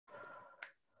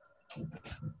I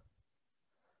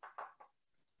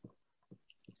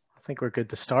think we're good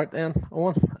to start then,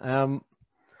 Eoin.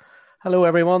 Hello,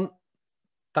 everyone.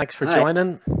 Thanks for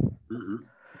joining.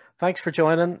 Thanks for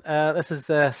joining. This is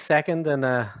the second in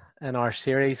our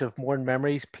series of Mourne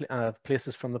Memories,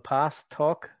 Places from the Past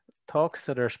talks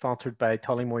that are sponsored by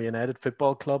Tullymore United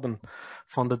Football Club and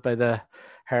funded by the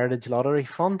Heritage Lottery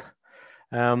Fund.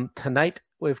 Tonight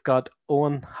we've got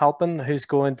Eoin Halpin, who's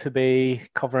going to be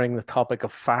covering the topic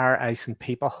of fire, ice and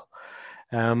people.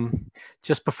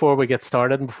 Just before we get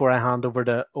started and before I hand over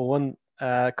to Eoin,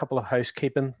 a couple of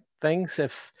housekeeping things.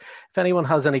 If anyone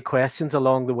has any questions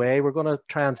along the way, we're going to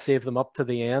try and save them up to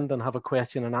the end and have a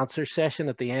question and answer session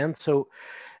at the end. So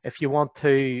if you want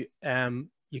to,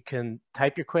 you can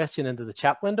type your question into the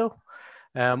chat window,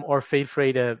 or feel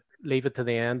free to leave it to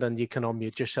the end and you can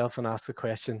unmute yourself and ask the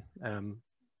question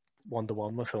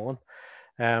one-to-one with Eoin.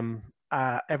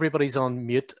 Everybody's on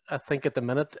mute, I think, at the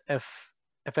minute.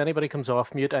 If anybody comes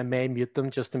off mute, I may mute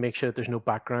them just to make sure that there's no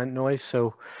background noise.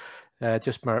 So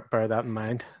just bear that in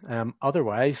mind.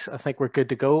 Otherwise, I think we're good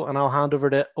to go. And I'll hand over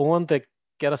to Eoin to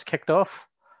get us kicked off.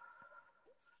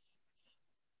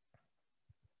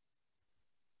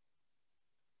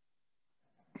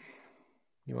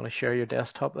 You want to share your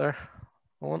desktop there,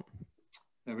 Eoin?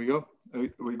 There we go. Are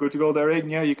we good to go there, Aidan?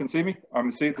 Yeah, you can see me?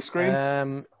 I'm seeing the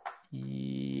screen?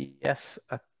 Yes,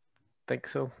 I think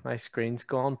so. My screen's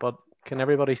gone, but can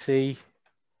everybody see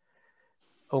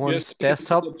Owen's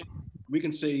desktop? We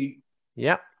can see.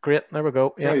 Yeah, great. There we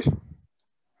go. Yeah. Right.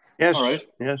 Yes. All right.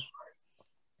 Yes.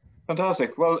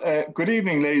 Fantastic. Well, good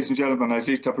evening, ladies and gentlemen. I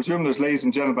presume there's ladies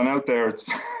and gentlemen out there.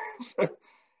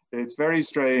 It's very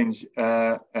strange.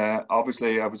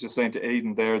 Obviously, I was just saying to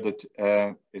Aidan there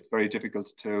that it's very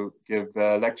difficult to give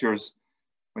lectures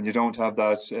when you don't have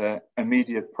that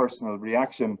immediate personal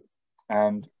reaction.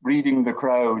 And reading the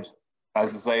crowd,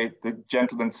 as I say, the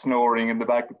gentleman snoring in the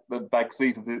back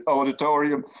seat of the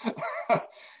auditorium.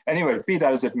 Anyway, be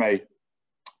that as it may.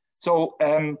 So,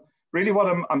 really, what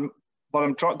I'm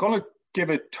going to give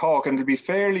a talk, and to be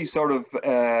fairly sort of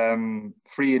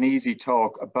free and easy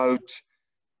talk about,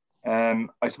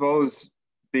 I suppose,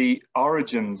 the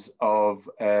origins of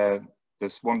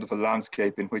this wonderful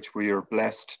landscape in which we are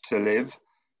blessed to live.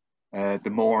 The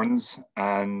Mournes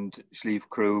and Slieve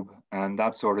Croob and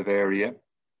that sort of area.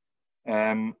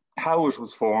 How it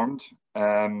was formed,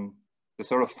 the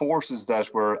sort of forces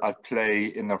that were at play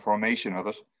in the formation of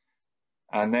it,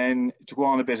 and then to go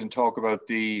on a bit and talk about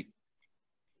the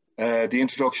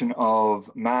introduction of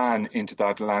man into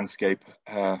that landscape,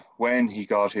 when he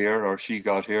got here, or she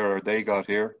got here, or they got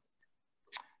here,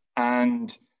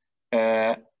 and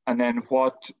then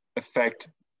what effect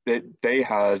that they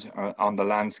had on the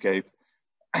landscape,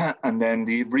 and then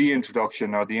the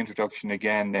reintroduction, or the introduction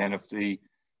again then, of the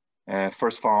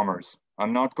first farmers.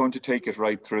 I'm not going to take it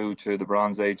right through to the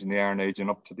Bronze Age and the Iron Age and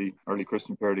up to the early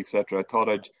Christian period, etc. I thought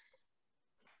I'd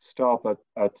stop at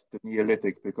the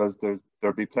Neolithic, because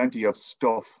there'll be plenty of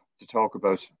stuff to talk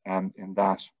about in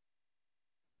that.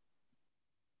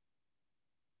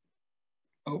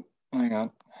 Oh, hang on,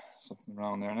 something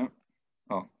wrong there now.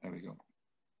 Oh, there we go.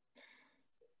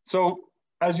 So,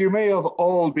 as you may have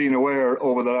all been aware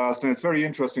over the last, and it's very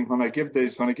interesting when I give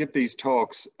these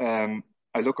talks,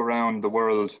 I look around the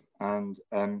world and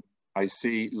I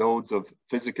see loads of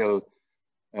physical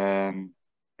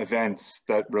events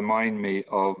that remind me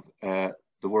of the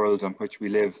world on which we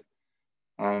live.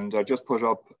 And I just put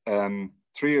up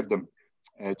 3 of them,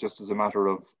 just as a matter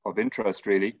of interest,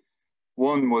 really.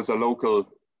 One was a local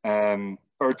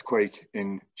earthquake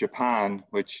in Japan,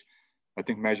 which I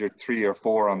think measured 3 or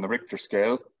 4 on the Richter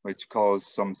scale, which caused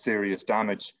some serious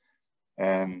damage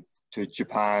to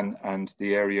Japan and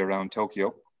the area around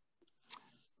Tokyo.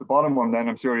 The bottom one then,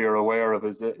 I'm sure you're aware of,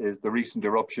 is the recent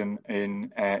eruption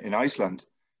in Iceland,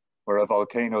 where a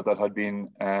volcano that had been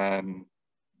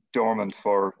dormant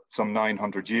for some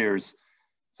 900 years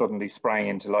suddenly sprang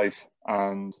into life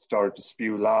and started to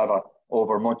spew lava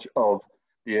over much of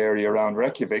the area around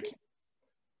Reykjavik.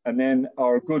 And then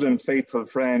our good and faithful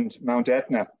friend, Mount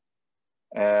Etna,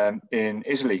 in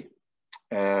Italy,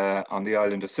 on the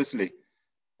island of Sicily,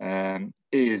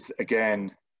 is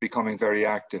again becoming very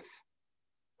active.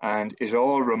 And it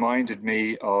all reminded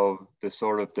me of the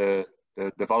sort of the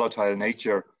volatile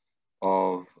nature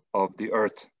of the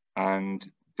earth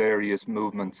and various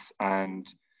movements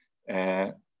and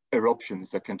eruptions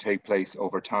that can take place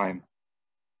over time.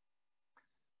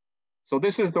 So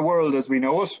this is the world as we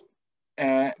know it.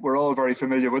 We're all very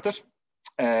familiar with it.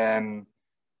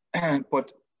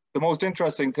 But the most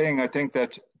interesting thing, I think,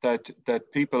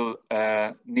 that people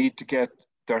need to get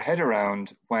their head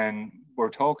around when we're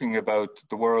talking about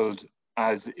the world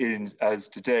as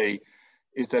today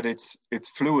is that it's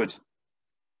fluid.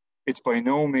 It's by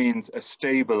no means a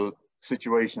stable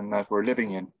situation that we're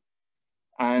living in.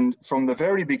 And from the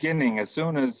very beginning,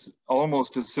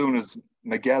 almost as soon as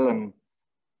Magellan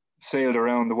sailed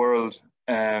around the world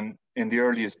in the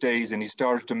earliest days, and he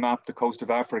started to map the coast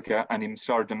of Africa and he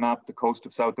started to map the coast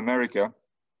of South America,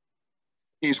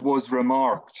 it was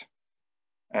remarked,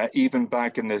 even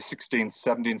back in the 16th,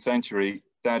 17th century,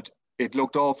 that it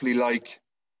looked awfully like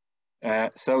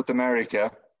South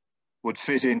America would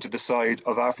fit into the side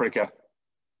of Africa,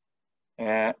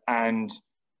 and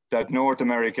that North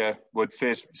America would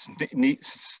fit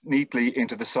neatly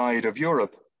into the side of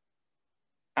Europe.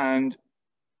 And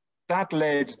that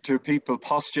led to people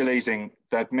postulating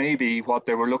that maybe what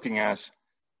they were looking at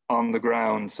on the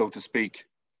ground, so to speak,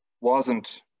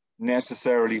 wasn't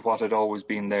necessarily what had always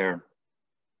been there.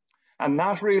 And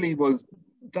that really was,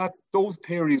 those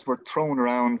theories were thrown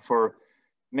around for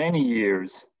many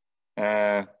years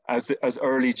as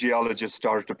early geologists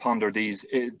started to ponder these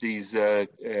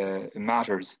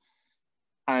matters.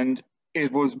 And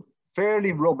it was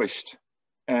fairly rubbished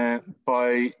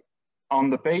on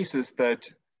the basis that,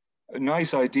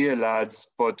 nice idea, lads,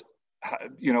 but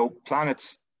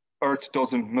Earth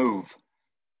doesn't move.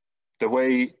 The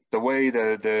way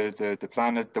the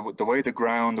planet, the way the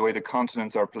ground, the way the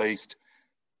continents are placed,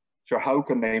 sure, how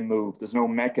can they move? There's no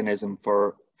mechanism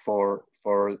for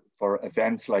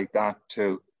events like that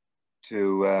to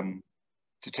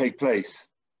take place,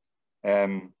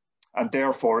 and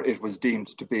therefore it was deemed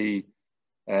to be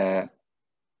the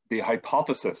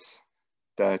hypothesis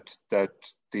that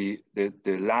the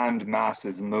land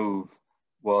masses move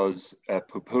was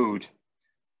poo-pooed.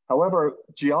 However,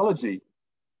 geology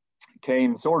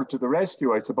came sort of to the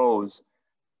rescue, I suppose,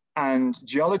 and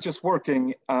geologists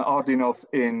working, oddly enough,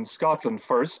 in Scotland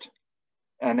first,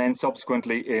 and then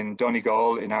subsequently in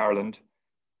Donegal in Ireland,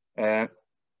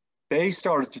 they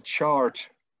started to chart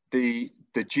the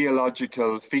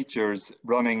geological features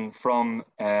running from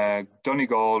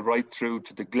Donegal right through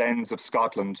to the glens of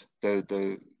Scotland,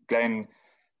 the Glen,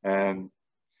 the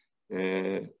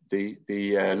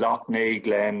Lough Neagh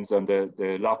glens and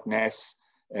the Loch Ness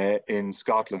in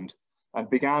Scotland, and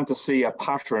began to see a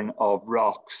pattern of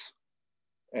rocks,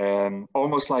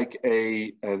 almost like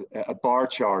a bar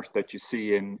chart that you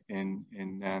see in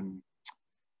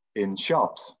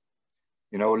shops,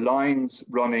 lines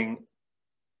running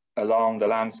along the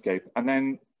landscape.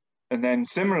 And then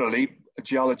similarly,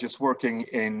 geologists working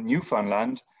in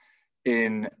Newfoundland,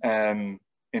 in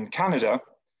Canada,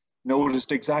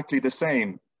 noticed exactly the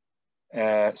same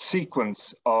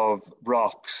sequence of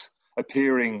rocks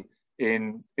appearing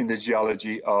in the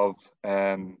geology of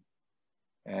in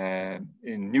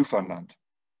Newfoundland.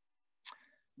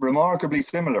 Remarkably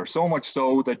similar, so much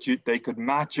so that they could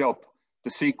match up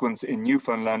the sequence in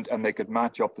Newfoundland and they could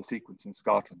match up the sequence in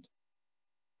Scotland.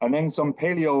 And then some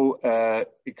paleo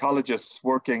ecologists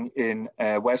working in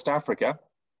West Africa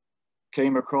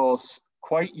came across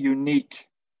quite unique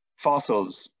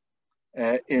fossils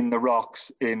in the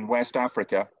rocks in West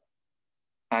Africa.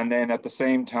 And then at the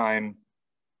same time,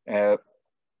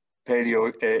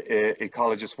 paleo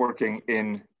ecologists working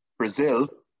in Brazil,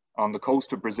 on the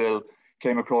coast of Brazil,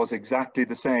 came across exactly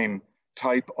the same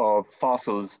type of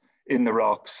fossils in the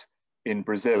rocks in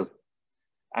Brazil.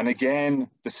 And again,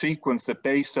 the sequence that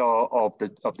they saw of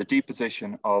the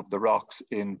deposition of the rocks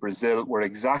in Brazil were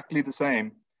exactly the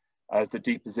same as the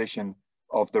deposition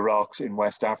of the rocks in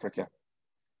West Africa.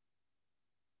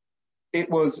 It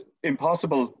was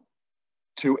impossible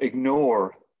to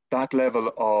ignore that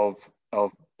level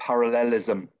of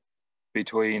parallelism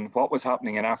between what was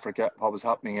happening in Africa, what was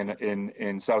happening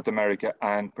in South America,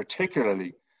 and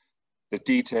particularly the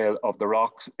detail of the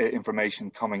rocks information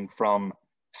coming from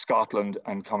Scotland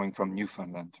and coming from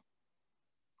Newfoundland.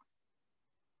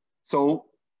 So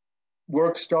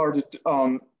work started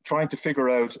on trying to figure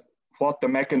out what the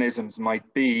mechanisms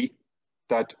might be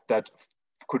that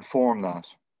could form that.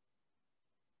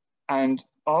 And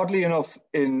oddly enough,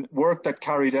 in work that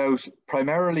carried out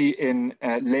primarily in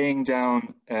laying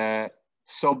down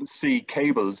subsea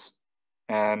cables,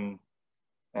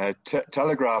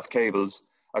 telegraph cables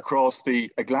across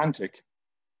the Atlantic,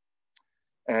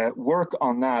 work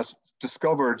on that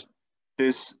discovered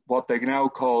this, what they now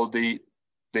call the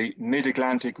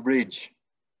Mid-Atlantic Ridge,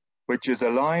 which is a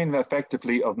line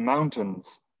effectively of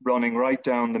mountains running right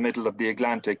down the middle of the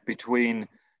Atlantic between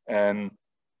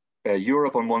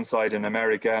Europe on one side and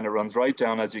America, and it runs right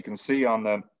down, as you can see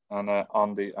on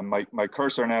my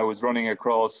cursor now is running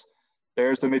across.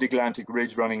 There's the Mid-Atlantic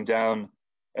Ridge running down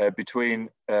between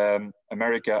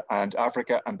America and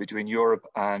Africa, and between Europe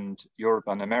and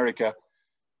America.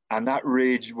 And that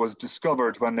ridge was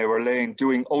discovered when they were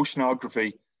doing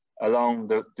oceanography along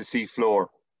the sea floor.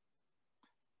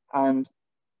 And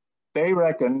they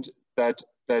reckoned that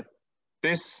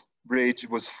this ridge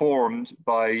was formed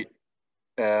by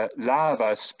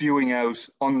lava spewing out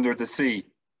under the sea.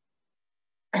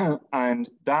 And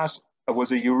that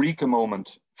was a eureka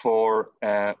moment for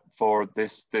the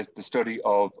study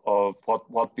of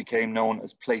what became known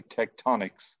as plate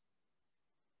tectonics,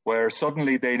 where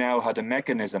suddenly they now had a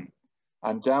mechanism.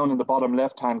 And down in the bottom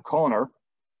left-hand corner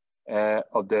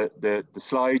of the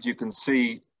slide, you can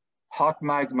see hot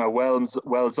magma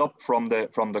wells up from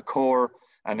the core,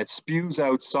 and it spews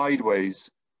out sideways,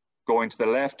 going to the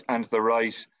left and to the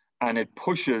right, and it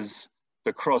pushes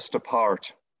the crust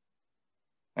apart.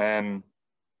 And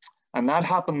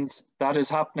that is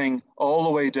happening all the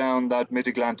way down that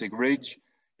mid-Atlantic ridge.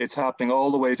 It's happening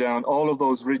all the way down all of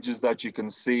those ridges that you can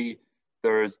see.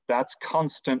 That's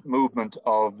constant movement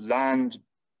of land,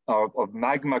 of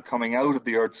magma coming out of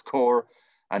the Earth's core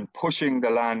and pushing the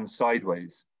land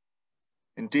sideways.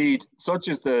 Indeed, such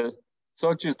is the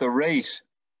rate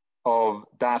of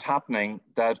that happening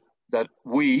that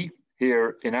we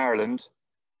here in Ireland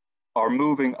are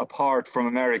moving apart from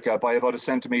America by about 1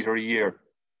 centimetre a year.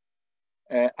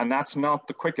 And that's not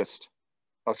the quickest.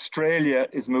 Australia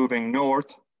is moving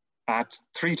north at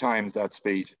 3 times that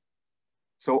speed.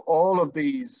 So all of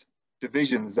these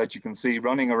divisions that you can see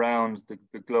running around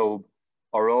the globe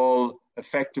are all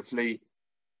effectively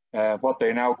what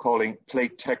they're now calling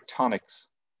plate tectonics.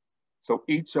 So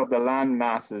each of the land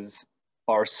masses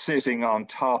are sitting on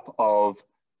top of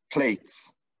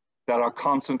plates that are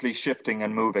constantly shifting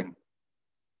and moving.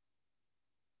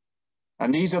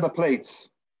 And these are the plates.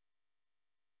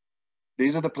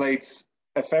 These are the plates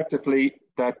effectively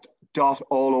that dot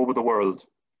all over the world.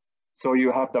 So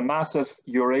you have the massive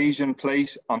Eurasian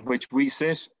plate on which we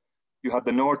sit. You have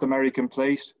the North American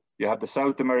plate. You have the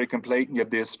South American plate, and you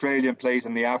have the Australian plate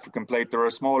and the African plate. There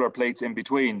are smaller plates in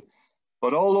between.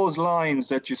 But all those lines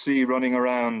that you see running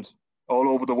around all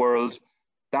over the world,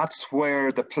 that's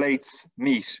where the plates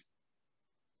meet.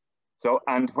 So,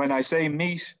 and when I say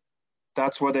meet,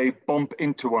 that's where they bump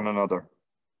into one another.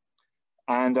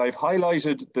 And I've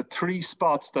highlighted the 3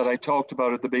 spots that I talked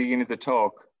about at the beginning of the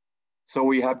talk. So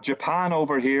we have Japan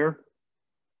over here.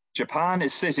 Japan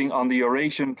is sitting on the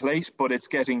Eurasian plate, but it's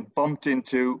getting bumped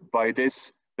into by the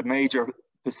major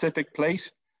Pacific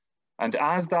plate. And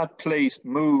as that plate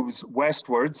moves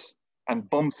westwards and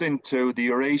bumps into the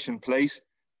Eurasian plate,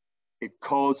 it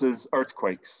causes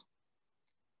earthquakes.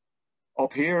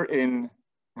 Up here in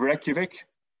Reykjavik,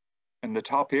 in the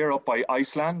top here, up by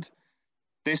Iceland,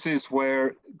 this is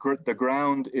where the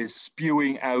ground is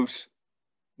spewing out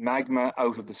magma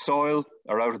out of the soil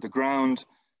or out of the ground.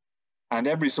 And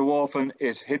every so often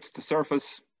it hits the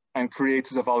surface and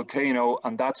creates a volcano.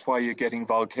 And that's why you're getting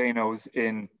volcanoes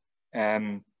in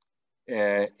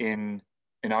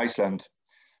Iceland.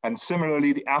 And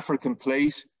similarly, the African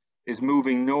plate is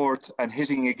moving north and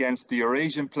hitting against the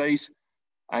Eurasian plate,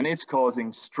 and it's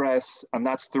causing stress. And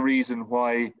that's the reason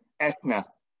why Etna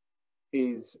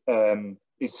is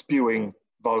spewing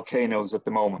volcanoes at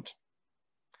the moment.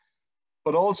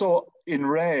 But also in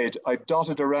red, I've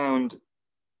dotted around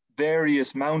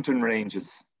various mountain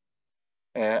ranges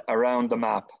around the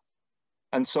map.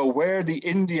 And so where the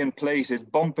Indian plate is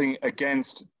bumping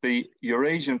against the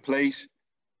Eurasian plate,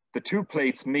 the 2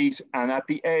 plates meet, and at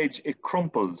the edge it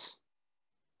crumples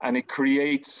and it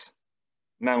creates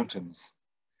mountains.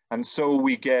 And so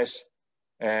we get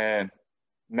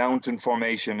mountain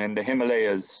formation in the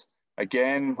Himalayas,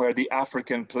 again, where the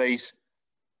African plate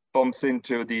bumps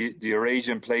into the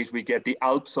Eurasian plate. We get the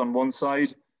Alps on one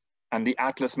side and the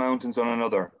Atlas Mountains on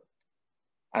another.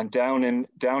 And down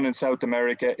in South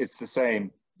America, it's the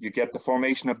same. You get the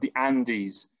formation of the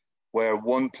Andes, where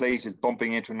one plate is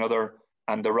bumping into another,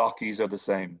 and the Rockies are the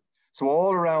same. So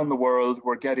all around the world,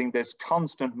 we're getting this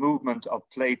constant movement of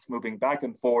plates moving back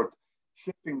and forth,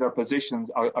 shifting their positions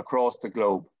across the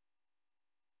globe.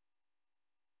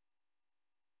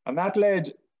 And that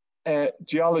led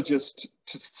geologists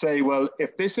to say, well,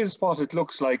 if this is what it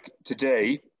looks like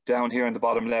today, down here in the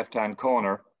bottom left-hand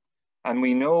corner, and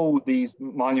we know these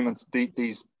monuments,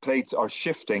 these plates are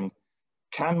shifting,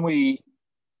 can we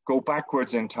go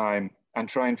backwards in time and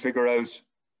try and figure out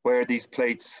where these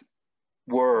plates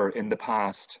were in the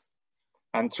past?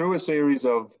 And through a series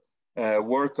of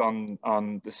work on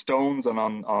the stones and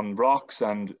on rocks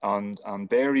and on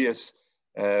various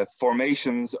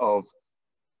formations of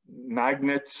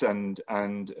magnets and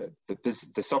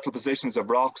the subtle positions of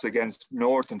rocks against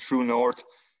north and true north,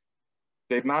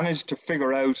 they've managed to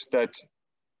figure out that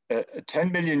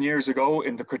 10 million years ago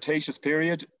in the Cretaceous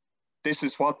period, this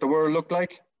is what the world looked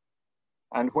like.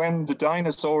 And when the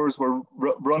dinosaurs were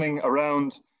running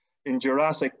around in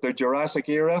the Jurassic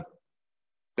era,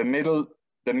 the middle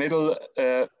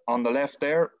on the left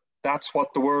there, that's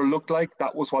what the world looked like.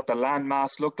 That was what the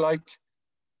landmass looked like.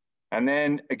 And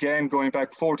then again, going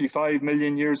back 45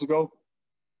 million years ago,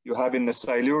 you have in the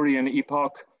Silurian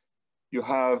epoch, you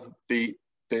have the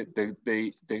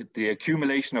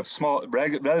accumulation of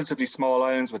relatively small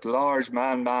islands with large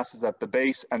land masses at the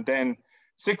base. And then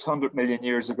 600 million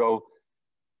years ago,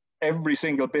 every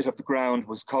single bit of the ground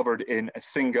was covered in a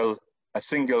single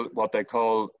what they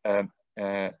call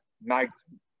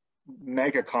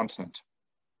mega continent.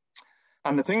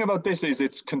 And the thing about this is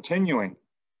it's continuing.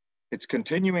 It's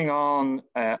continuing on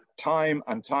time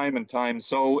and time and time.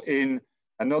 So in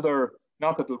another,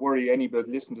 not that it'll worry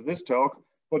anybody listen to this talk,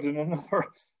 but in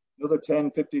another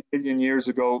 10, 50 billion years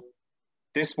ago,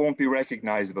 this won't be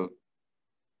recognizable.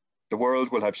 The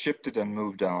world will have shifted and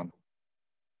moved on.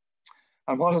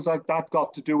 And what has that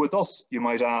got to do with us, you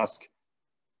might ask?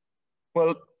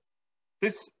 Well,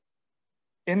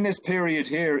 in this period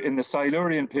here, in the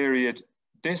Silurian period,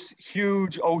 this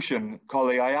huge ocean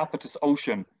called the Iapetus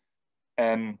Ocean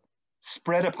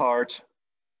spread apart,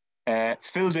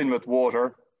 filled in with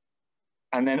water,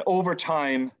 and then over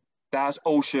time, that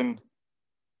ocean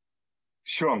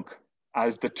shrunk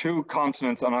as the two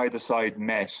continents on either side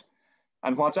met.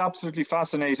 And what's absolutely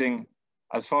fascinating,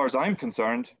 as far as I'm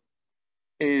concerned,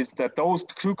 is that those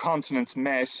two continents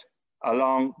met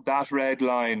along that red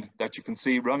line that you can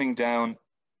see running down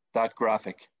that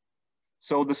graphic.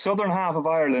 So the southern half of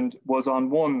Ireland was on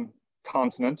one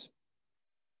continent.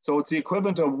 So it's the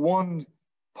equivalent of one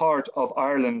part of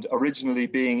Ireland originally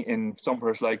being in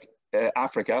somewhere like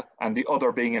Africa and the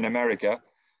other being in America.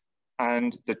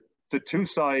 And the two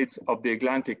sides of the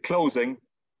Atlantic closing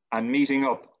and meeting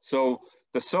up. So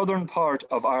the southern part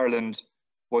of Ireland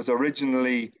was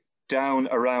originally down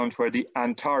around where the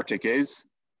Antarctic is,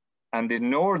 and the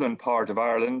northern part of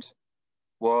Ireland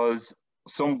was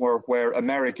somewhere where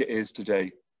America is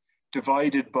today,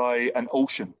 divided by an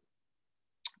ocean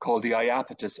called the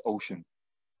Iapetus Ocean.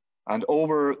 And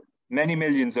over many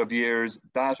millions of years,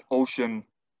 that ocean,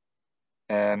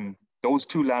 those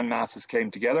two land masses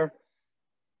came together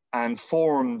and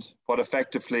formed what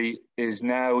effectively is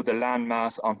now the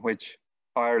landmass on which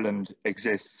Ireland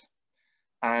exists.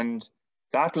 And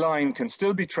that line can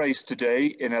still be traced today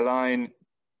in a line.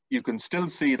 You can still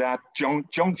see that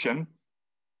junction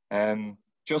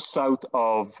just south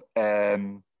of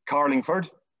Carlingford,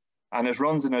 and it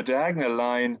runs in a diagonal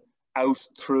line out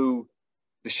through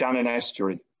the Shannon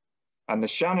Estuary. And the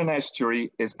Shannon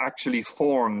Estuary is actually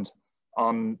formed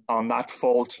on that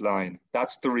fault line.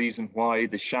 That's the reason why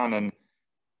the Shannon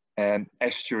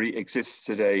estuary exists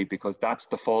today, because that's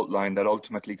the fault line that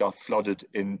ultimately got flooded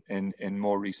in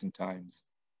more recent times.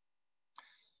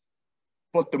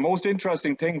 But the most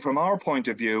interesting thing from our point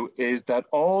of view is that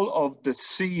all of the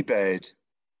seabed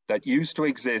that used to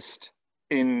exist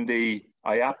in the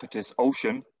Iapetus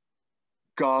Ocean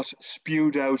got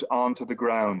spewed out onto the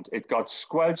ground. It got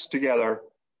squelched together,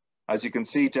 as you can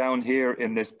see down here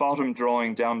in this bottom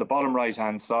drawing down the bottom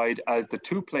right-hand side. As the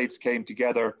two plates came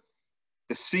together,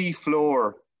 the sea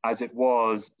floor as it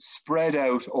was spread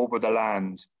out over the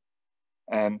land,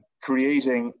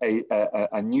 creating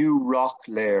a new rock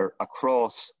layer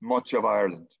across much of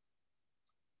Ireland.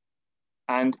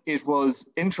 And it was,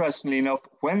 interestingly enough,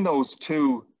 when those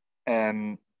two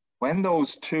land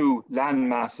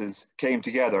masses came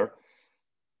together,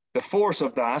 the force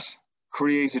of that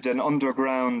created an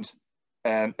underground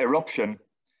eruption.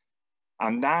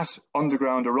 And that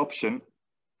underground eruption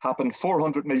happened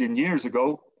 400 million years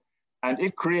ago, and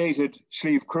it created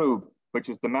Slieve Croob, which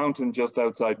is the mountain just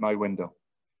outside my window.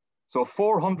 So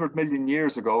 400 million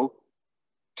years ago,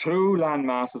 two land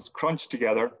masses crunched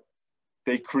together.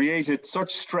 They created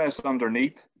such stress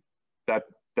underneath that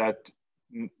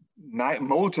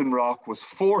molten rock was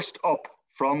forced up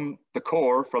from the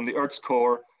core, from the Earth's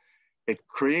core. It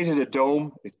created a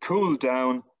dome, it cooled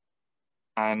down,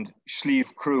 and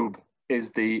Slieve Croob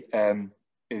is the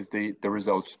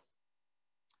result.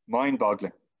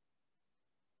 Mind-boggling.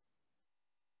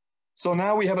 So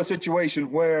now we have a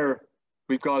situation where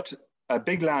we've got a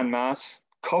big landmass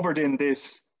covered in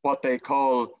this, what they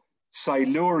call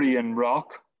Silurian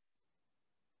rock.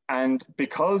 And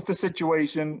because the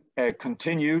situation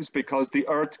continues, because the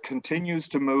Earth continues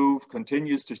to move,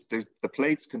 the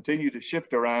plates continue to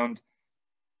shift around,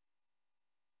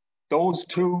 those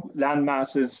two land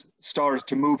masses started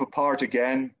to move apart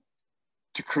again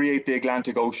to create the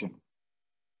Atlantic Ocean.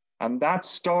 And that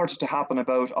started to happen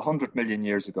about 100 million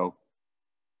years ago.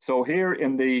 So here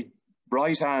in the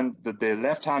right hand, the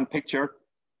left hand picture,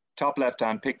 top left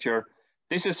hand picture,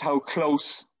 this is how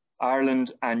close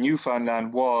Ireland and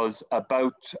Newfoundland was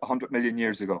about 100 million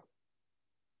years ago.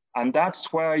 And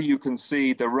that's where you can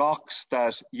see the rocks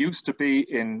that used to be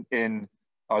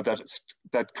or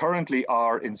that currently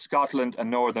are in Scotland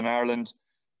and Northern Ireland.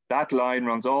 That line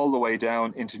runs all the way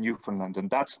down into Newfoundland. And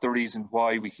that's the reason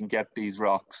why we can get these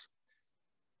rocks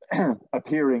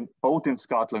appearing both in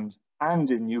Scotland and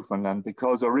in Newfoundland,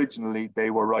 because originally they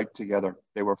were right together.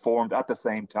 They were formed at the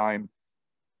same time,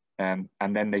 and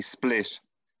then they split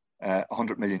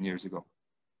 100 million years ago.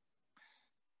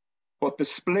 But the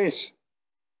split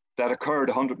that occurred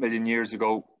 100 million years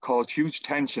ago caused huge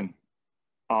tension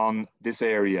on this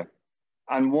area.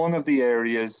 And one of the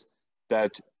areas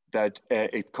that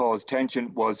it caused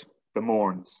tension was the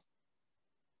Mournes.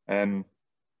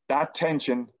 That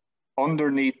tension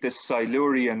underneath this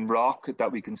Silurian rock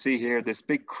that we can see here, this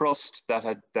big crust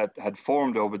that had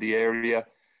formed over the area,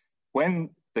 when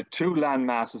the two land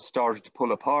masses started to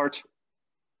pull apart,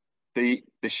 the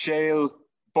shale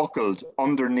buckled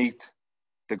underneath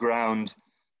the ground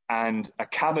and a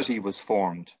cavity was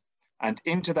formed. And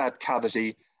into that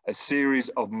cavity, a series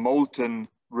of molten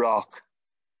rock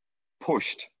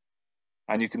pushed.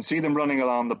 And you can see them running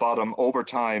along the bottom over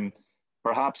time,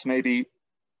 perhaps maybe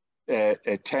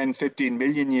 10, 15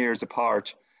 million years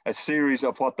apart. A series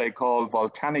of what they call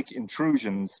volcanic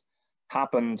intrusions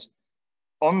happened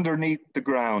underneath the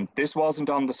ground. This wasn't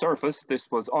on the surface,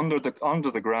 this was under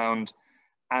the ground,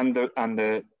 and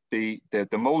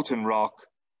the molten rock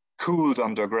cooled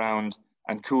underground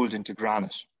and cooled into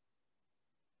granite.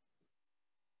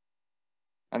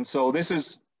 And so this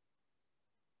is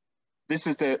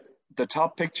the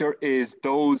top picture, is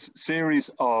those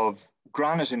series of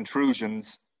granite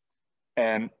intrusions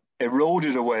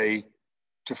eroded away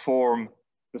to form,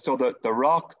 so that the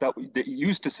rock that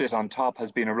used to sit on top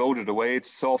has been eroded away.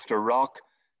 It's softer rock,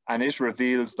 and it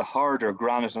reveals the harder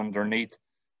granite underneath.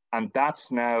 And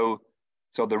that's now,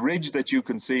 so the ridge that you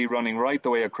can see running right the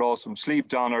way across from Slieve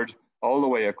Donard all the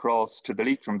way across to the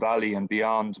Leitrim Valley and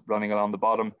beyond, running along the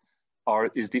bottom,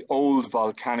 is the old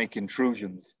volcanic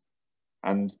intrusions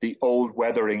and the old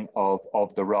weathering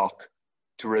of the rock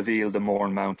to reveal the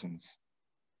Mourne Mountains.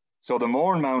 So the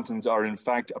Mourne Mountains are in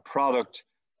fact a product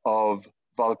of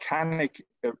volcanic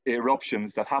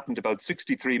eruptions that happened about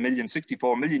 64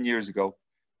 million years ago,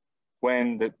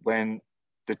 when the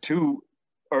two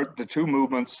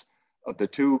movements of the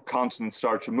two continents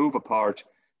start to move apart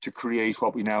to create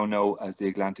what we now know as the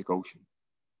Atlantic Ocean.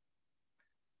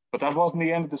 But that wasn't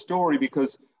the end of the story,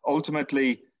 because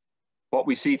ultimately what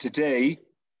we see today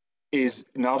is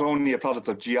not only a product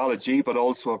of geology, but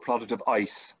also a product of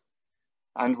ice.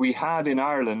 And we have in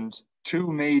Ireland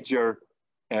two major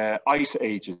ice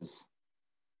ages.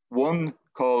 One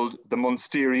called the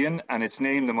Munsterian, and it's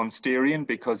named the Munsterian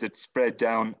because it spread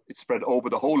over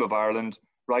the whole of Ireland,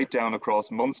 right down across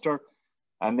Munster.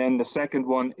 And then the second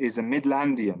one is a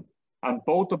Midlandian. And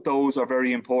both of those are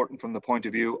very important from the point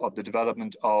of view of the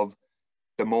development of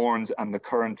the Mournes and the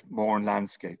current Mourne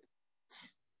landscape.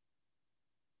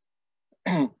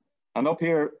 And up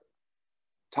here,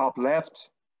 top left,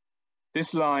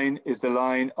 this line is the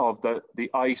line of the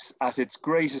ice at its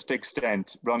greatest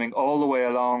extent, running all the way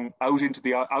along out into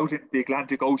the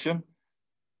Atlantic Ocean,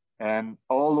 and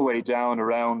all the way down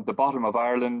around the bottom of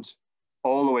Ireland,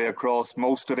 all the way across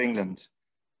most of England.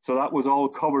 So that was all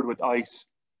covered with ice,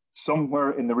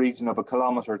 somewhere in the region of 1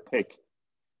 kilometre thick.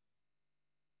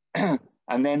 And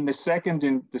then the second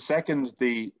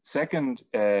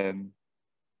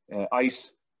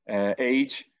ice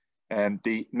age,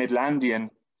 the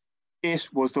Midlandian, it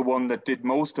was the one that did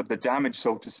most of the damage,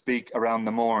 so to speak, around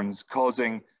the Mournes,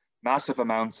 causing massive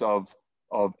amounts of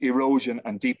erosion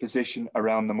and deposition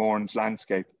around the Mournes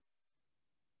landscape.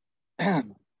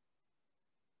 And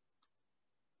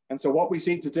so what we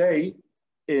see today,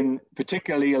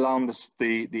 particularly along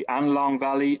the Annalong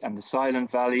Valley and the Silent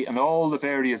Valley and all the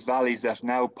various valleys that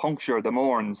now puncture the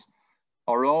Mournes,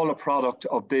 are all a product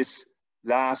of this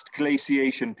last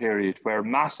glaciation period, where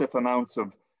massive amounts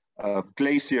of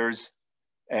glaciers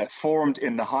formed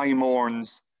in the high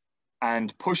Mournes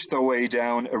and pushed their way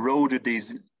down, eroded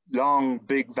these long,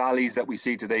 big valleys that we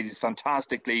see today, these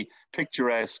fantastically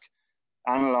picturesque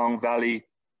Annalong Valley,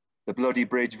 the Bloody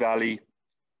Bridge Valley,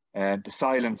 and the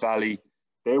Silent Valley.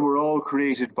 They were all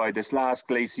created by this last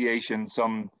glaciation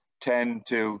some 10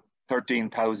 to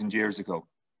 13,000 years ago.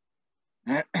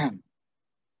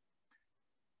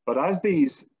 But as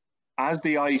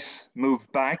the ice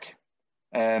moved back,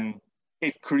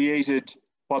 it created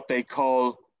what they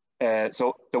call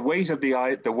so the weight of the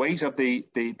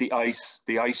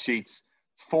ice sheets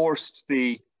forced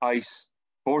the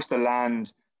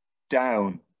land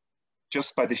down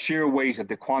just by the sheer weight of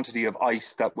the quantity of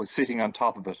ice that was sitting on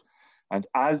top of it. And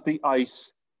as the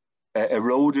ice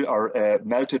eroded or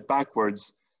melted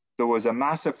backwards, there was a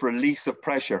massive release of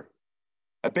pressure.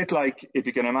 A bit like if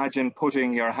you can imagine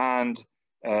putting your hand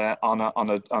on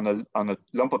a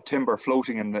lump of timber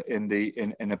floating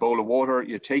in a bowl of water.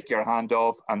 You take your hand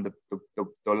off and the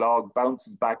log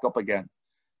bounces back up again.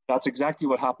 That's exactly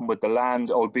what happened with the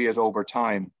land, albeit over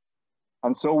time.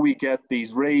 And so we get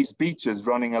these raised beaches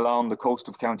running along the coast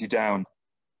of County Down,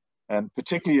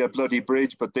 particularly at Bloody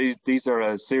Bridge, but these are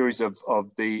a series of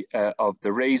the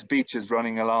raised beaches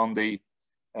running along the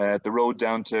road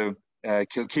down to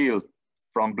Kilkeel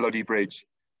from Bloody Bridge.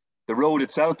 The road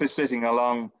itself is sitting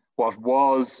along what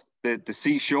was the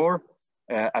seashore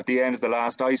at the end of the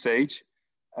last ice age,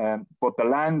 but the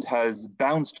land has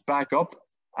bounced back up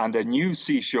and a new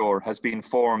seashore has been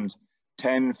formed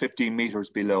 10, 15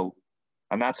 meters below.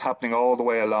 And that's happening all the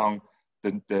way along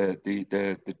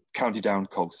the County Down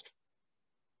coast.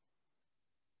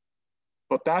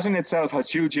 But that in itself has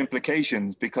huge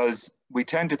implications, because we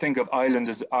tend to think of Ireland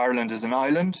as an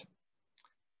island,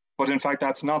 but in fact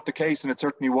that's not the case, and it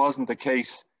certainly wasn't the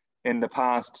case in the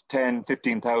past 10,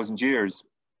 15,000 years.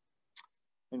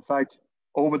 In fact,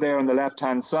 over there on the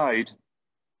left-hand side,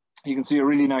 you can see a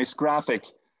really nice graphic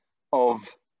of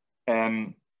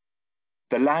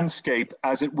the landscape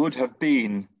as it would have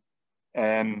been.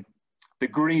 The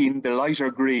green, the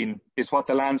lighter green, is what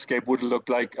the landscape would have looked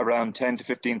like around 10 to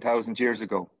 15,000 years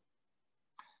ago.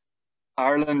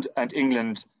 Ireland and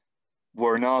England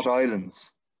were not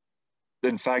islands.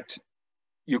 In fact,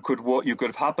 you could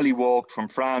have happily walked from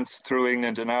France through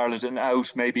England and Ireland and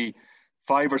out maybe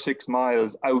 5 or 6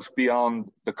 miles out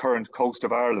beyond the current coast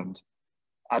of Ireland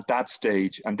at that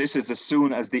stage. And this is as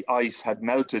soon as the ice had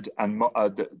melted and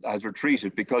has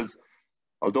retreated, because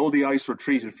although the ice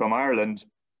retreated from Ireland,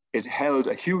 it held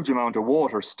a huge amount of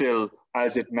water still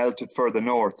as it melted further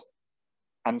north.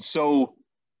 And so,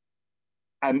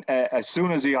 as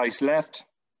soon as the ice left,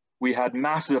 we had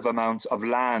massive amounts of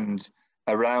land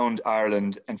around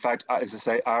Ireland. In fact, as I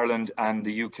say, Ireland and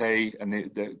the UK and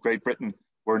the Great Britain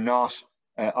were not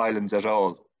islands at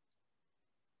all.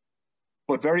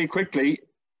 But very quickly,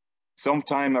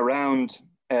 sometime around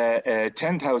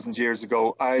 10,000 years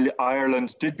ago,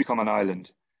 Ireland did become an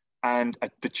island. And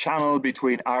the channel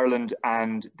between Ireland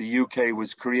and the UK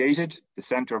was created, the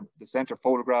center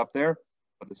photograph there,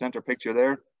 or the center picture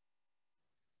there.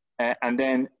 And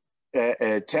then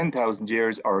 10,000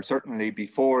 years, or certainly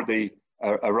before the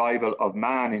arrival of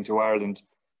man into Ireland,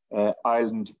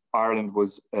 Ireland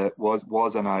was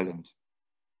an island.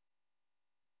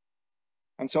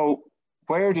 And so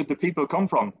where did the people come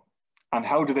from? And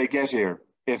how do they get here?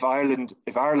 If Ireland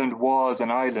was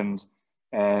an island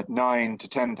 9 to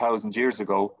 10,000 years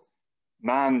ago,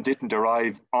 man didn't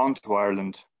arrive onto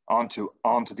Ireland, onto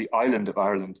the island of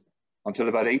Ireland, until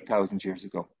about 8,000 years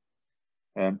ago.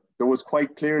 There was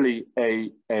quite clearly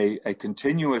a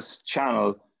continuous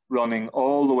channel running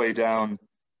all the way down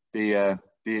the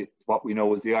what we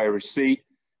know as the Irish Sea,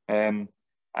 and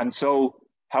so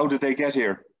how did they get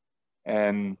here?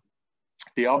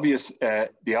 The obvious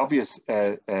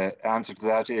answer to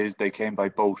that is they came by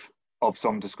boat of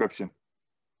some description,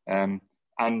 and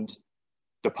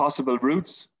the possible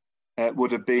routes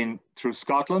would have been through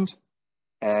Scotland,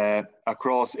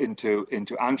 across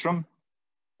into Antrim,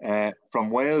 from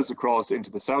Wales across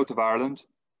into the south of Ireland,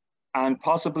 and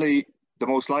possibly the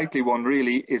most likely one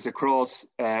really is across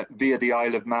via the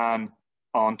Isle of Man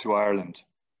onto Ireland.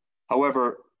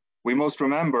 However, we must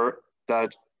remember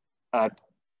that at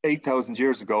 8,000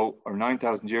 years ago or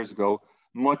 9,000 years ago,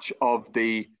 much of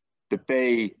the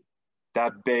bay,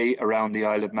 that bay around the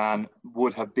Isle of Man,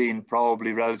 would have been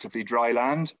probably relatively dry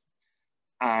land,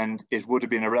 and it would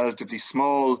have been a relatively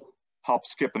small hop,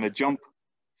 skip and a jump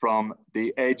from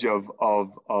the edge of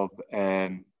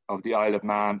the Isle of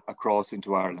Man across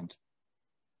into Ireland.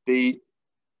 The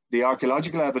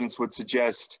archaeological evidence would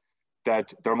suggest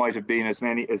that there might have been as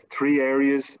many as 3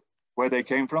 areas where they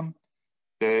came from.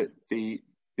 The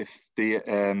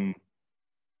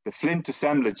flint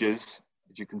assemblages,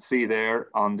 as you can see there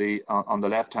on the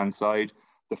left-hand side,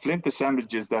 the flint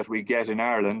assemblages that we get in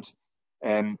Ireland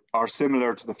are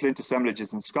similar to the flint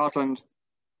assemblages in Scotland,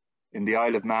 in the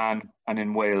Isle of Man, and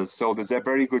in Wales. So there's a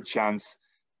very good chance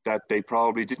that they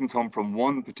probably didn't come from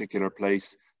one particular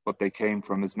place, but they came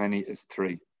from as many as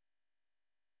 3.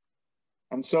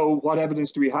 And so what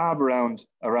evidence do we have around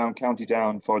County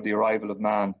Down for the arrival of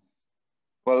man?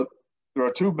 Well, there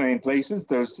are two main places.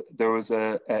 There was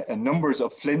a numbers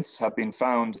of flints have been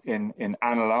found in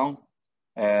Annalong.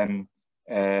 A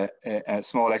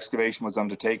small excavation was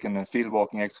undertaken, a field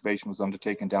walking excavation was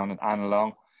undertaken down in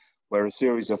Annalong, where a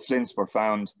series of flints were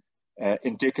found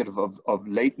indicative of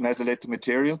late Mesolithic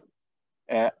material,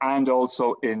 and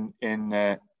also in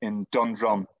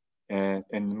Dundrum,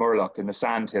 in Murlough, in the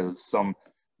sandhills, some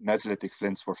Mesolithic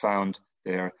flints were found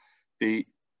there. The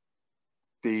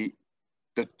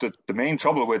main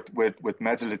trouble with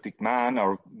Mesolithic man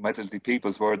or Mesolithic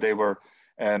peoples were they were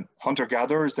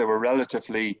hunter-gatherers. They were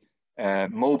relatively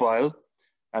mobile,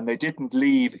 and they didn't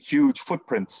leave huge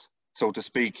footprints, so to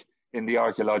speak, in the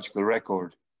archaeological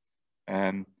record.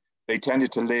 They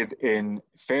tended to live in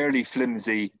fairly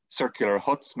flimsy circular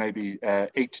huts, maybe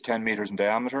 8 to 10 meters in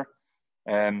diameter.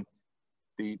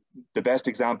 The best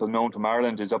example known from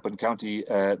Ireland is up in County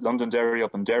Londonderry,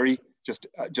 up in Derry, just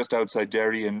outside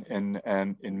Derry in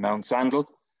Mount Sandal,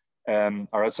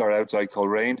 or sorry, outside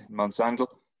Coleraine, Mount Sandal,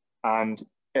 and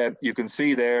you can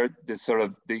see there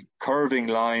the curving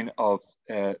line of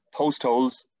post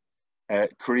holes,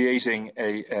 creating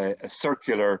a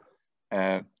circular,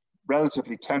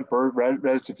 relatively tempered,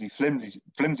 relatively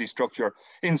flimsy structure,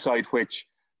 inside which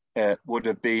would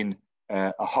have been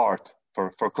a hearth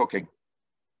for cooking.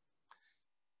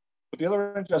 But the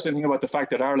other interesting thing about the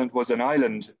fact that Ireland was an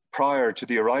island prior to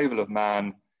the arrival of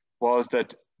man was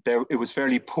that it was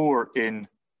fairly poor in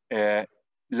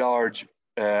large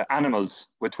animals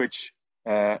with which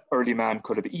early man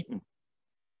could have eaten.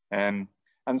 And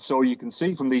so you can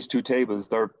see from these two tables,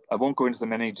 I won't go into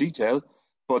them in any detail,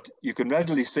 but you can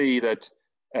readily see that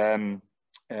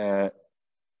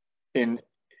in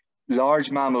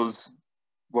large mammals,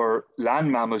 were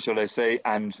land mammals, shall I say,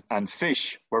 and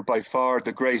fish were by far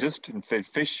the greatest. And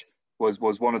fish was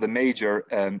one of the major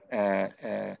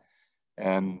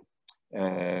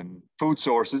food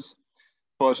sources.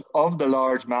 But of the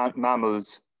large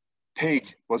mammals,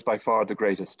 pig was by far the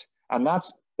greatest. And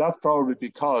that's probably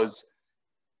because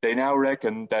they now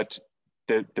reckon that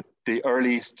the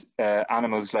earliest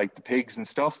animals like the pigs and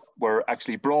stuff were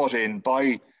actually brought in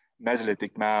by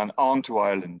Mesolithic man onto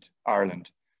Ireland.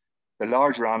 The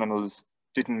larger animals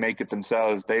didn't make it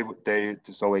themselves.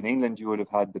 So in England you would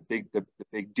have had the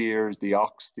big deers, the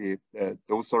ox,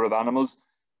 those sort of animals.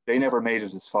 They never made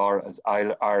it as far as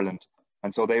Ireland,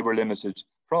 and so they were limited.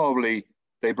 Probably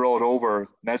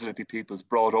Mesolithic peoples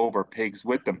brought over pigs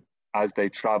with them as they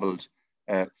travelled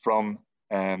from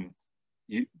Britain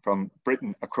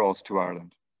across to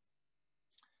Ireland.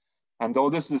 And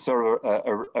though this is sort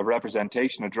of a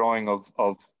representation, a drawing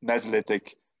of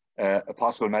Mesolithic, a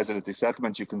possible Mesolithic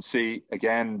settlement, you can see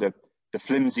again the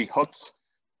flimsy huts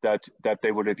that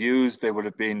they would have used. They would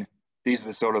have been, these are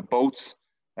the sort of boats,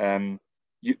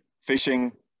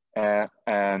 fishing, but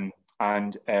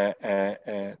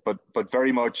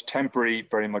very much temporary,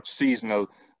 very much seasonal,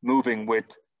 moving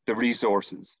with the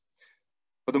resources.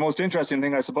 But the most interesting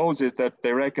thing, I suppose, is that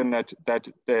they reckon that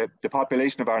the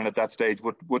population of Ireland at that stage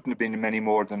wouldn't have been many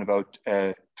more than about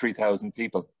 3,000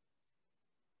 people.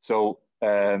 So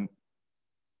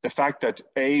the fact that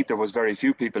A, there was very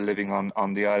few people living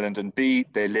on the island, and B,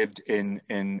 they lived in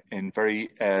very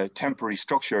temporary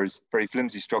structures, very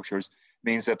flimsy structures,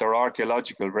 means that their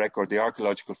archaeological record, the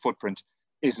archaeological footprint,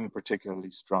 isn't particularly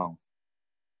strong.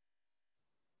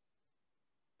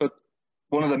 But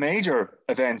one of the major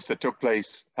events that took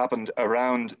place happened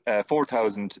around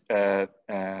 4000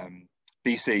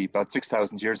 BC, about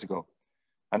 6,000 years ago.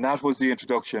 And that was the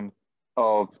introduction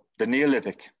of the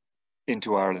Neolithic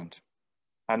into Ireland.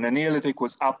 And the Neolithic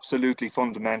was absolutely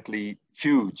fundamentally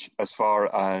huge as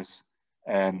far as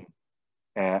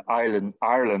Ireland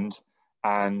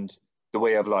and the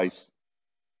way of life.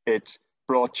 It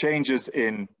brought changes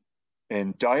in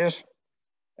diet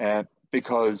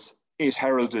because it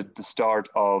heralded the start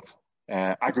of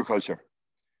agriculture.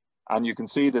 And you can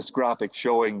see this graphic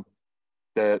showing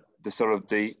the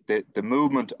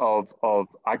movement of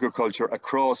agriculture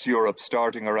across Europe,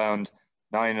 starting around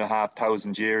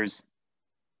 9,500 years,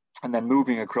 and then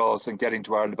moving across and getting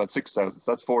to Ireland about 6,000.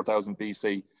 So that's 4000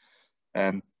 BC.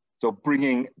 So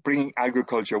bringing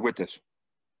agriculture with it.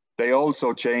 They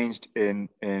also changed in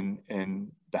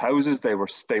the houses. They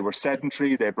were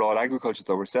sedentary. They brought agriculture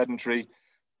that were sedentary.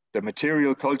 The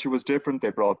material culture was different.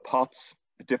 They brought pots,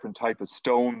 a different type of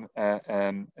stone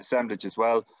assemblage as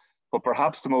well. But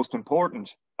perhaps the most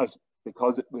important,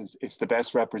 because it's the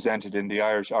best represented in the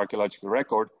Irish archaeological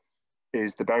record,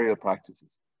 is the burial practices.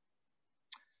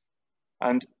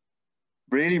 And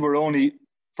really, we're only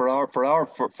for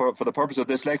the purpose of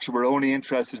this lecture, we're only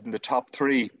interested in the top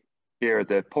three here: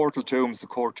 the portal tombs, the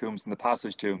court tombs, and the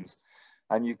passage tombs.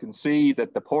 And you can see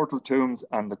that the portal tombs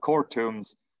and the court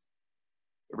tombs,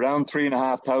 around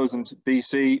 3,500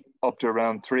 BC up to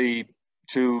around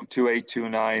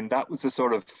 2829, that was the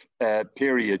sort of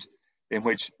period in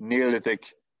which the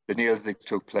Neolithic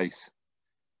took place.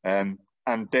 And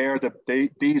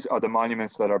these are the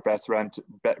monuments that are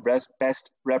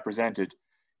best represented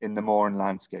in the Mourne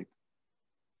landscape.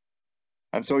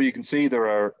 And so you can see there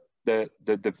are the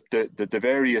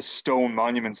various stone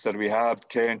monuments that we have,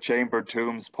 chamber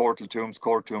tombs, portal tombs,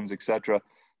 court tombs, etc.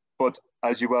 But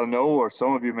as you well know, or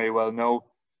some of you may well know,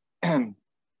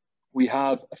 we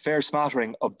have a fair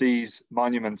smattering of these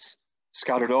monuments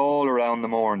scattered all around the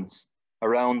Mournes,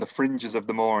 around the fringes of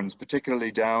the Mournes,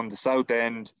 particularly down the south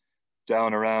end,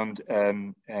 down around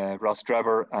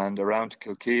Rostrevor and around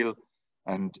Kilkeel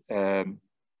and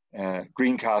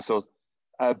Greencastle,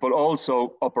 but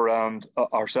also up around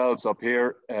ourselves up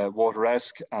here,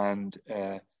 Wateresk and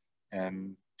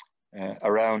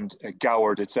around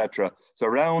Goward, etc. So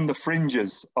around the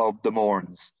fringes of the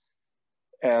Mournes.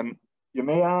 You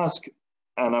may ask,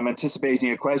 and I'm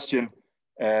anticipating a question,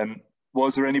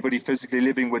 was there anybody physically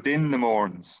living within the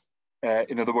Mournes?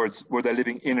 In other words, were they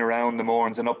living in around the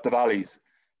Mournes and up the valleys?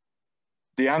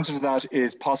 The answer to that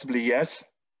is possibly yes.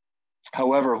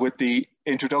 However, with the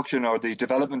introduction or the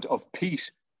development of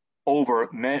peat over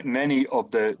many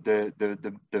of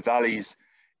the valleys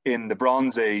in the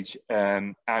Bronze Age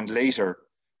and later,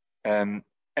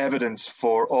 evidence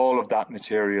for all of that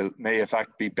material may in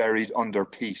fact be buried under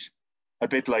peat, a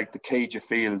bit like the Cage of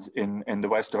Fields in the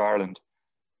west of Ireland,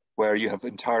 where you have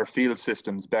entire field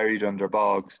systems buried under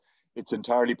bogs. It's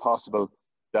entirely possible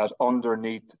that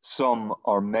underneath some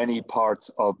or many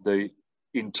parts of the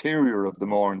interior of the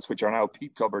Mournes, which are now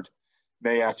peat covered,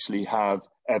 may actually have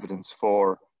evidence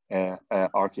for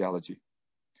archaeology.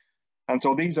 And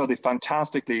so these are the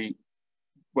fantastically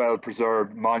well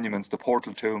preserved monuments, the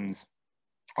portal tombs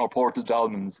or portal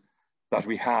dolmens that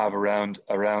we have around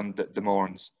the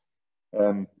Mournes.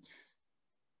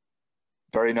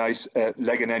 Very nice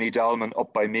Leganeni dolmen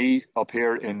up by me, up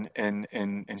here in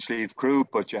Slieve Crew,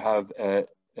 but you have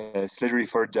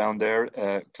Slideryford down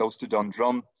there, close to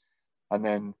Dundrum, and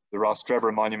then the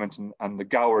Rostrevor monument and the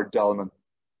Goward dolmen.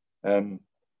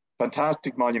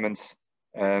 Fantastic monuments,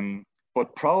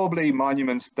 but probably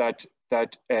monuments that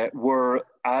were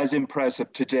as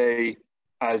impressive today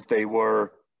as they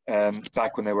were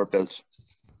back when they were built.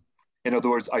 In other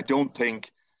words, I don't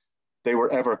think they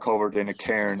were ever covered in a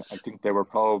cairn. I think they were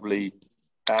probably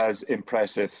as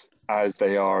impressive as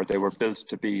they are. They were built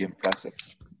to be impressive.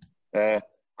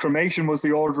 Cremation was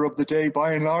the order of the day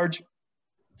by and large.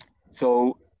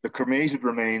 So the cremated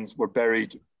remains were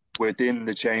buried within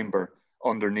the chamber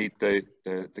underneath the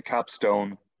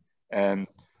capstone. And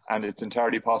it's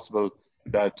entirely possible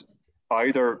that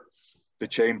either the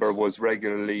chamber was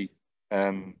regularly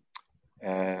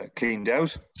cleaned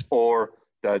out, or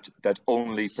that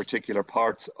only particular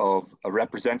parts of a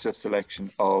representative selection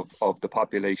of the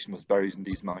population was buried in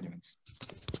these monuments.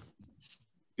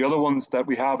 The other ones that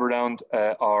we have around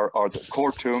are the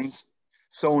court tombs,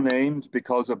 so named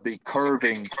because of the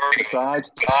curving facade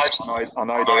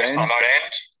on either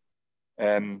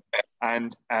end.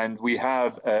 And we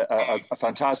have a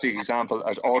fantastic example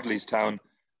at Audleystown,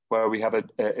 where we have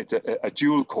a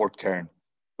dual court cairn,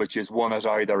 which is one at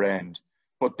either end.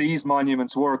 But these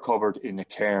monuments were covered in a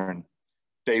cairn.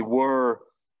 They were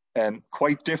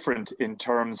quite different in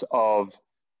terms of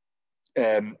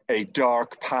a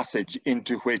dark passage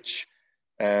into which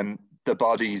the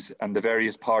bodies and the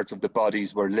various parts of the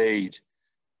bodies were laid.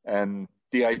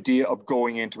 The idea of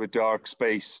going into a dark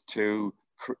space to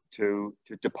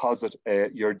deposit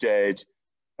your dead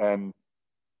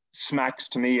smacks,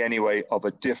 to me anyway, of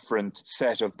a different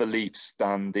set of beliefs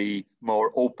than the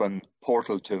more open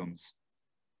portal tombs.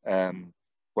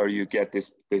 Where you get these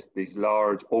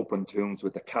large open tombs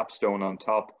with a capstone on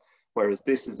top, whereas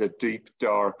this is a deep,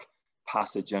 dark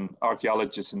passage, and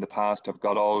archaeologists in the past have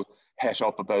got all het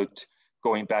up about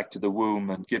going back to the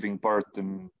womb and giving birth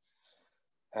and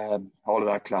all of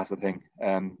that class of thing.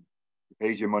 You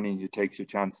pays your money and you take your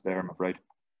chance there, I'm afraid.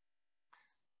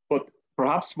 But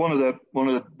perhaps one of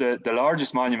the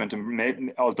largest monument,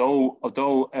 and although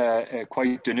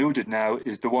quite denuded now,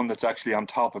 is the one that's actually on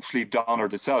top of Slieve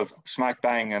Donard itself, smack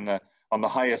bang on the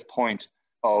highest point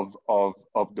of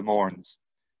the Mournes.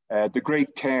 The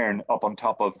great cairn up on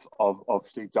top of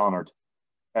Slieve Donard.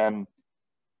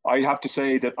 I have to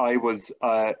say that I was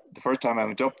the first time I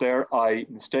went up there, I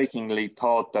mistakenly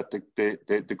thought that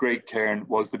the great cairn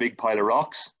was the big pile of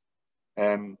rocks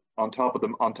on top of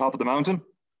the mountain.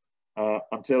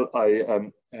 Until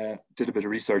I did a bit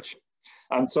of research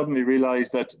and suddenly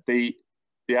realized that the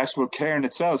the actual cairn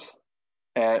itself,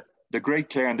 the great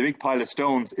cairn, the big pile of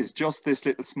stones, is just this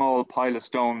little small pile of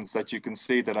stones that you can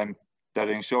see that I'm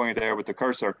showing you there with the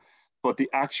cursor. But the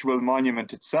actual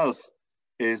monument itself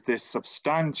is this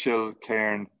substantial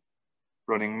cairn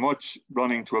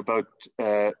running to about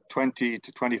 20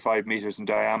 to 25 meters in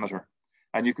diameter.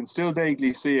 And you can still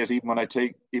vaguely see it even when I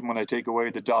take away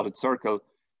the dotted circle.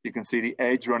 You can see the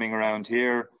edge running around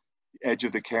here, the edge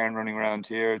of the cairn running around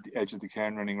here, the edge of the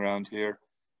cairn running around here,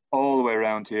 all the way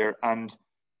around here. And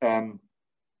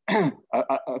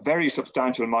a very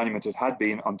substantial monument it had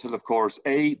been until, of course,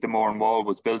 A, the Mourne wall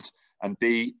was built, and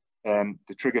B,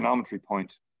 the trigonometry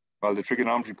point. Well, the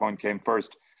trigonometry point came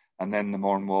first, and then the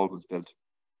Mourne wall was built.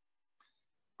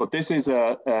 But this is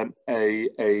a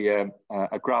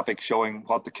graphic showing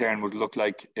what the cairn would look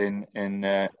like in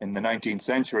the 19th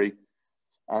century.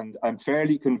 And I'm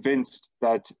fairly convinced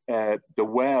that the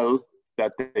well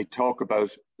that they talk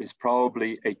about is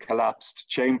probably a collapsed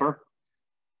chamber,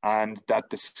 and that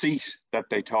the seat that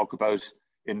they talk about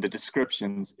in the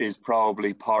descriptions is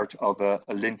probably part of a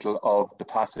lintel of the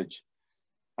passage.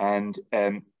 And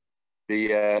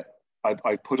I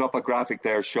put up a graphic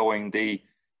there showing the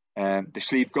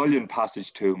Slieve Gullion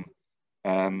passage tomb,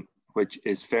 which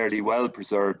is fairly well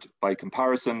preserved by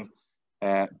comparison,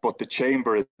 but the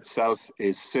chamber itself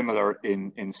is similar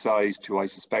in size to, I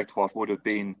suspect, what would have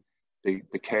been the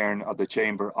cairn of the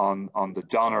chamber on the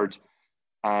Donard,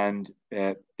 and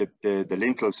the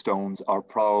lintel stones are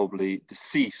probably the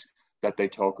seat that they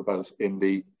talk about in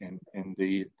the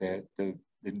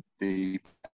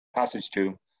passage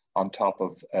tomb on top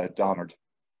of Donard.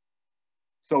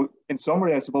 So in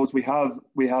summary, I suppose we have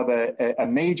a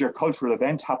major cultural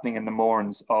event happening in the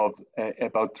Mournes of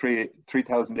about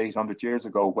 3,800 years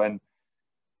ago, when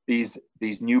these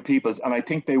new peoples, and I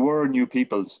think they were new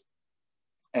peoples.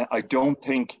 I don't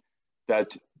think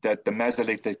that the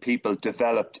Mesolithic people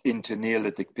developed into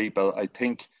Neolithic people. I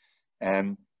think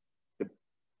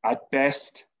at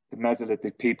best the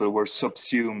Mesolithic people were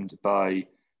subsumed by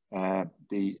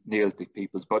the Neolithic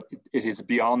peoples, but it is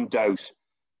beyond doubt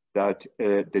that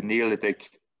the Neolithic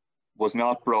was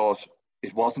not brought,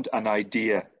 it wasn't an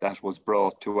idea that was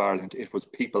brought to Ireland, it was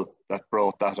people that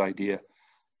brought that idea.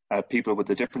 People with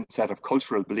a different set of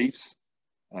cultural beliefs.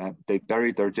 They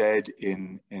buried their dead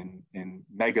in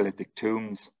megalithic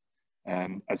tombs,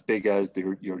 as big as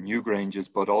your Newgranges,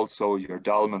 but also your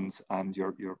Dolmens and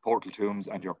your portal tombs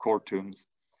and your court tombs.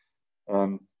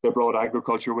 They brought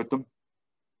agriculture with them,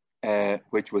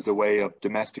 which was a way of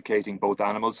domesticating both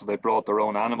animals. So they brought their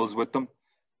own animals with them.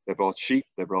 They brought sheep,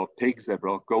 they brought pigs, they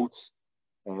brought goats,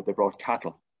 they brought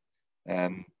cattle.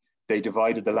 They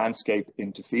divided the landscape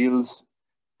into fields.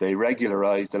 They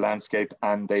regularized the landscape,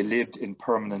 and they lived in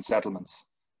permanent settlements.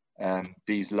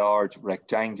 These large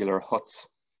rectangular huts,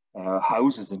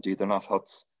 houses indeed, they're not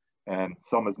huts,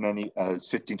 some as many as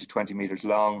 15 to 20 meters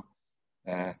long,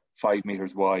 5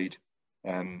 meters wide,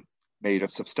 made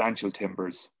of substantial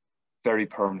timbers, very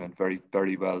permanent, very,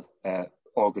 very well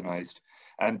organized.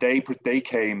 And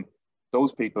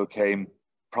those people came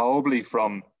probably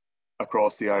from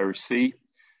across the Irish Sea,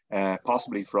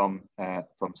 possibly from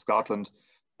Scotland.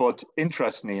 But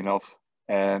interestingly enough,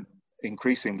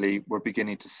 increasingly, we're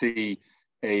beginning to see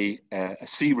a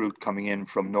sea route coming in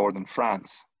from northern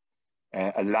France,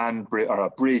 a land bridge or a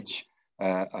bridge,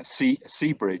 a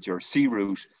sea bridge or sea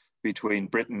route between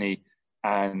Brittany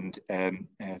and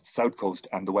south coast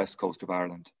and the west coast of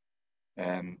Ireland.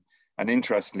 And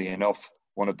interestingly enough,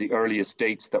 one of the earliest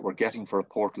dates that we're getting for a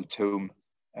portal tomb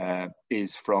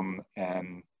is from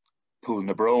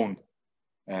Pool-na-Brone.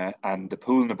 And the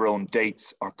Pool-na-Brone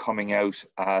dates are coming out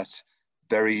at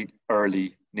very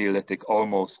early Neolithic,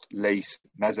 almost late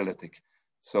Mesolithic.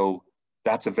 So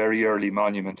that's a very early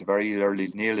monument, a very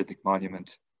early Neolithic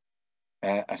monument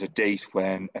at a date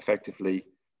when effectively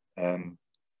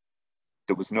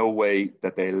there was no way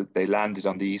that they landed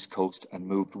on the east coast and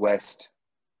moved west.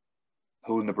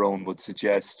 Pool-na-Brone would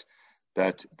suggest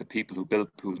that the people who built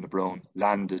Pool-na-Brone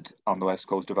landed on the west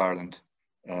coast of Ireland,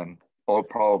 all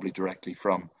probably directly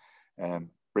from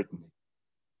Britain.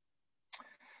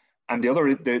 And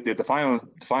the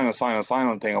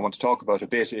final thing I want to talk about a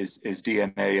bit is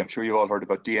DNA. I'm sure you've all heard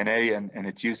about DNA and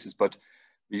its uses, but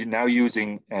we're now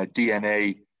using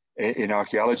DNA in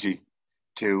archaeology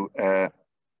to,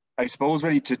 I suppose,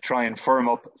 really to try and firm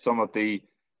up some of the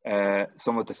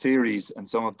theories and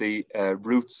some of the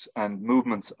routes and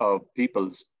movements of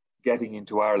peoples getting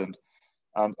into Ireland.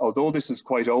 And although this is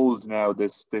quite old now,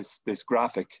 this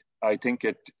graphic, I think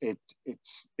it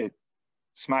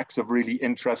smacks of really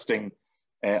interesting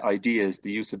ideas,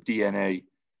 the use of DNA.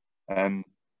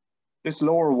 This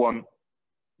lower one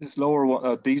this lower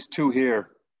one, these two here,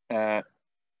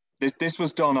 this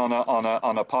was done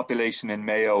on a population in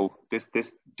Mayo. This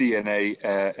DNA,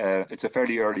 it's a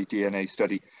fairly early DNA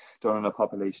study done on a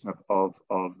population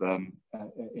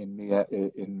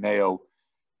in Mayo,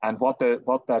 and what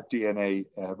that DNA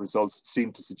results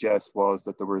seemed to suggest was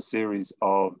that there were a series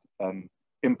of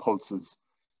impulses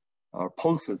or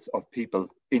pulses of people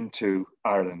into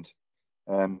Ireland.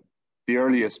 The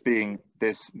earliest being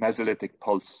this Mesolithic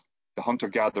pulse, the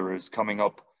hunter-gatherers coming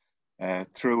up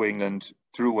through England,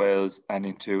 through Wales, and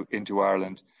into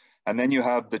Ireland. And then you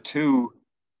have the two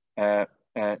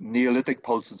Neolithic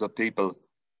pulses of people,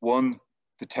 one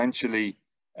potentially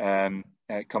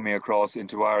coming across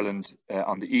into Ireland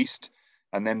on the east,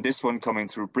 and then this one coming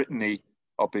through Brittany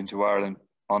up into Ireland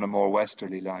on a more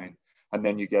westerly line. And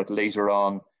then you get later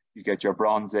on, you get your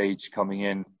Bronze Age coming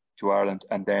in to Ireland,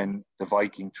 and then the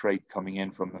Viking trait coming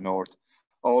in from the north.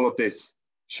 All of this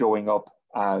showing up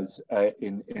as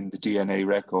in the DNA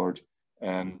record.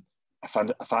 A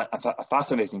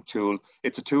fascinating tool.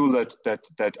 It's a tool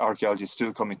that archaeology is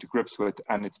still coming to grips with,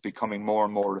 and it's becoming more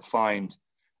and more refined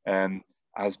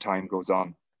as time goes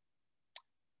on.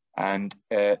 And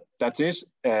that's it.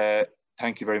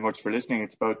 Thank you very much for listening.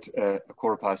 It's about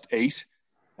 8:15.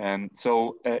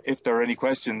 So if there are any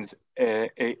questions,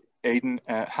 Aidan,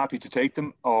 happy to take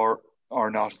them, or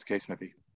not, as the case may be.